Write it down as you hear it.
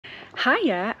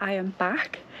Hiya, I am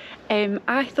back.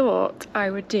 I thought I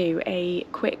would do a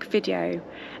quick video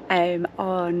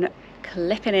on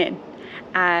clipping in,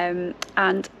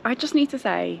 and I just need to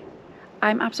say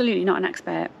I'm absolutely not an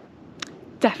expert,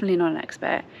 definitely not an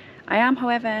expert. I am,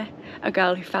 however, a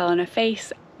girl who fell on her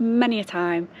face many a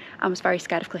time and was very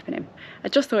scared of clipping in. I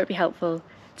just thought it'd be helpful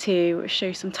to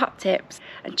show some top tips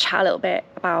and chat a little bit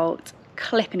about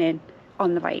clipping in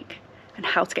on the bike and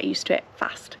how to get used to it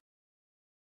fast.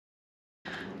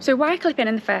 So why clip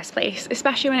in the first place,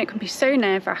 especially when it can be so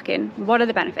nerve-wracking? What are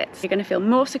the benefits? You're going to feel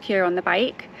more secure on the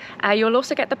bike. You'll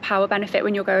also get the power benefit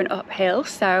when you're going uphill.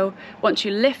 So once you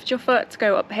lift your foot to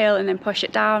go uphill and then push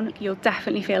it down, you'll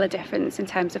definitely feel a difference in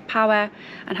terms of power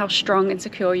and how strong and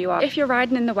secure you are. If you're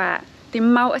riding in the wet, the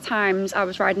amount of times I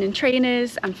was riding in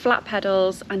trainers and flat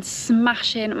pedals and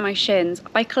smashing my shins,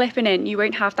 by clipping in you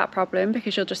won't have that problem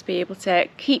because you'll just be able to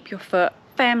keep your foot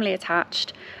firmly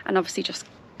attached and obviously just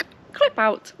clip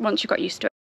out once you got used to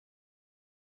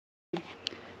it.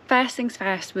 First things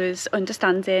first was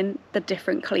understanding the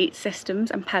different cleat systems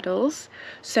and pedals.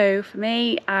 So for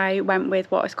me, I went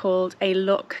with what is called a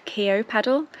Look Keo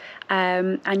pedal,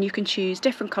 and you can choose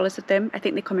different colours of them. I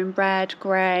think they come in red,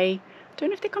 grey, don't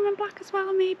know if they come in black as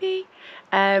well, maybe.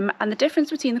 And the difference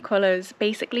between the colours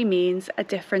basically means a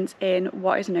difference in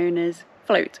what is known as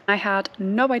float. I had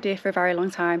no idea for a very long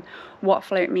time what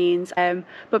float means,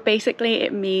 but basically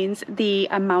it means the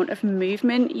amount of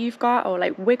movement you've got, or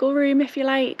like wiggle room if you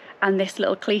like, and this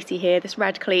little cleaty here, this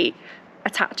red cleat,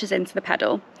 attaches into the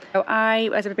pedal. So I,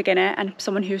 as a beginner and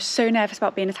someone who's so nervous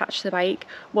about being attached to the bike,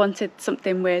 wanted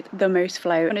something with the most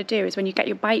flow. What you want to do is when you get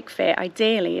your bike fit,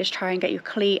 ideally is try and get your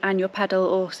cleat and your pedal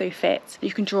also fit.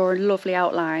 You can draw a lovely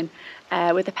outline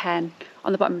with a pen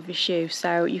on the bottom of your shoe,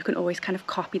 so you can always kind of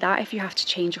copy that if you have to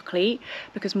change your cleat,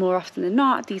 because more often than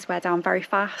not these wear down very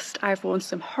fast. I've worn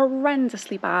some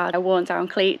horrendously bad worn down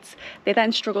cleats. They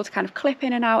then struggle to kind of clip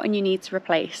in and out and you need to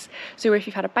replace. So if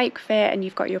you've had a bike fit and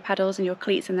you've got your pedals and your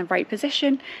cleats in the right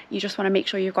position, you just want to make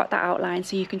sure you've got that outline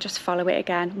so you can just follow it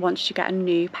again once you get a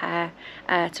new pair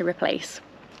to replace.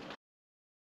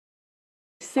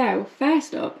 So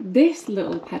first up, this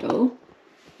little pedal,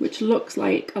 which looks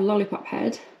like a lollipop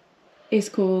head, is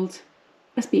called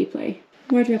a Speedplay.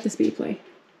 Why do we have the Speedplay?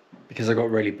 Because I got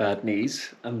really bad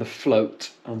knees, and the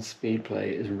float on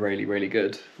Speedplay is really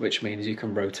good, which means you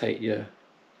can rotate your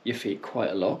feet quite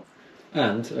a lot.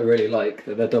 And I really like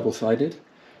that they're double-sided,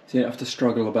 so you don't have to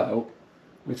struggle about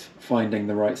with finding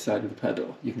the right side of the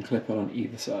pedal. You can clip on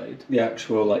either side. The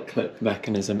actual like clip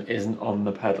mechanism isn't on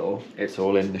the pedal, it's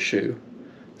all in the shoe.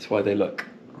 That's why they look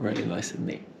really nice and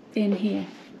neat. In here?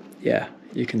 Yeah,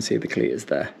 you can see the cleat is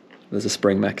there. There's a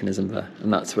spring mechanism there,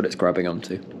 and that's what it's grabbing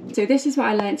onto. So this is what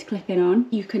I learned to clip in on.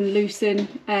 You can loosen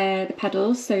the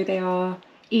pedals so they are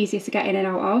easier to get in and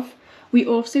out of. We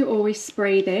also always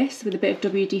spray this with a bit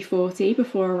of WD-40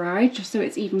 before a ride, just so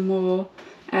it's even more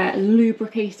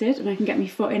lubricated and I can get my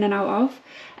foot in and out of.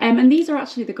 And these are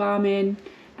actually the Garmin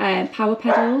power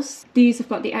pedals. These have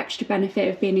got the extra benefit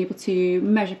of being able to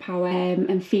measure power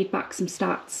and feed back some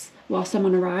stats whilst I'm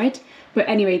on a ride. But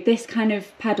anyway, this kind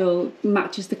of pedal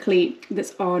matches the cleat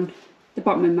that's on the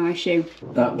bottom of my shoe.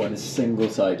 That one is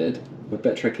single-sided, a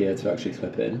bit trickier to actually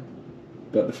clip in,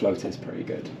 but the float is pretty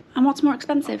good. And what's more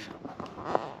expensive?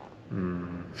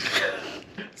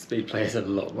 Speedplay is a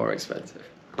lot more expensive.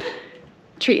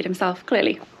 Treated himself,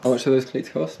 clearly. How much do those cleats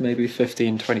cost? Maybe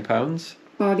 £15–20?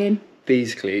 Bargain.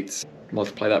 These cleats,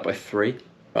 multiply that by 3.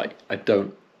 Right, I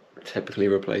don't typically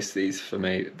replace these. For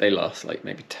me, they last like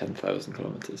maybe 10,000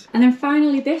 kilometers. And then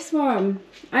finally this one.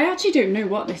 I actually don't know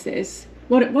what this is.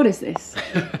 What is this?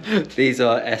 These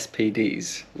are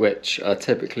SPDs, which are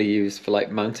typically used for like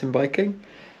mountain biking.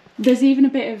 There's even a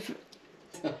bit of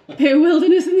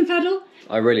wilderness in the pedal.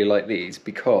 I really like these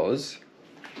because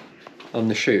on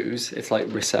the shoes it's like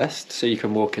recessed, so you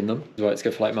can walk in them. That's why it's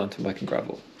good for like mountain bike and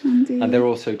gravel. And they're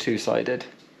also two-sided.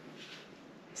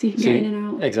 So you can get in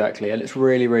and out. Exactly, and it's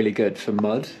really good for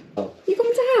mud. You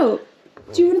coming to help?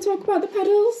 Do you want to talk about the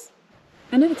pedals?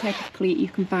 Another type of cleat you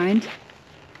can find.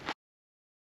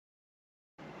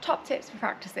 Top tips for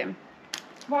practicing.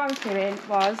 What I was doing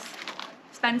was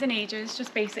spending ages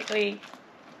just basically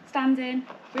standing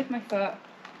with my foot,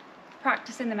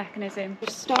 practicing the mechanism.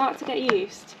 Just start to get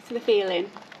used to the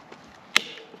feeling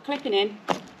of clipping in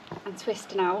and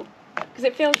twisting out, because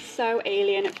it feels so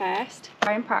alien at first.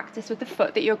 Try and practice with the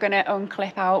foot that you're going to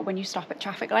unclip out when you stop at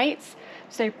traffic lights.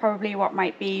 So probably what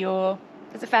might be your,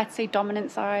 is it fair to say,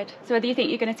 dominant side? So whether you think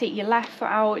you're going to take your left foot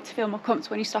out to feel more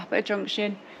comfortable when you stop at a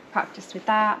junction, practice with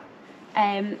that.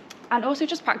 And also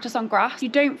just practice on grass. If you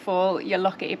don't fall, you're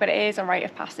lucky, but it is a rite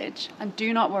of passage. And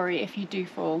do not worry if you do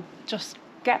fall. Just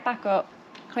get back up,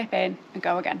 clip in and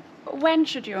go again. But when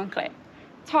should you unclip?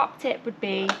 Top tip would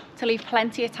be to leave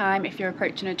plenty of time if you're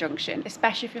approaching a junction,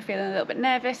 especially if you're feeling a little bit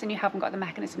nervous and you haven't got the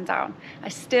mechanism down. I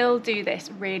still do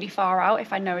this really far out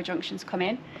if I know a junction's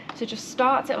coming. So just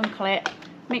start to unclip,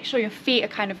 make sure your feet are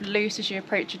kind of loose as you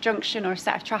approach a junction or a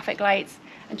set of traffic lights,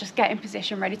 and just get in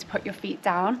position ready to put your feet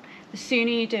down. The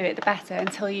sooner you do it, the better,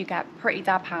 until you get pretty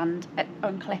dab hand at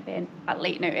unclipping at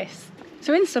late notice.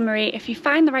 So in summary, if you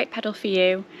find the right pedal for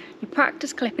you, you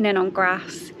practice clipping in on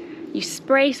grass, you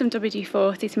spray some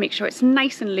WD-40 to make sure it's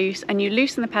nice and loose, and you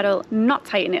loosen the pedal, not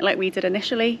tighten it like we did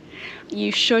initially,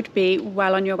 you should be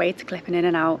well on your way to clipping in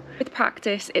and out. With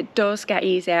practice, it does get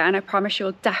easier, and I promise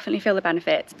you'll definitely feel the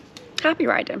benefits. Happy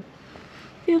riding.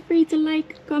 Feel free to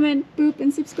like, comment, boop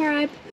and subscribe.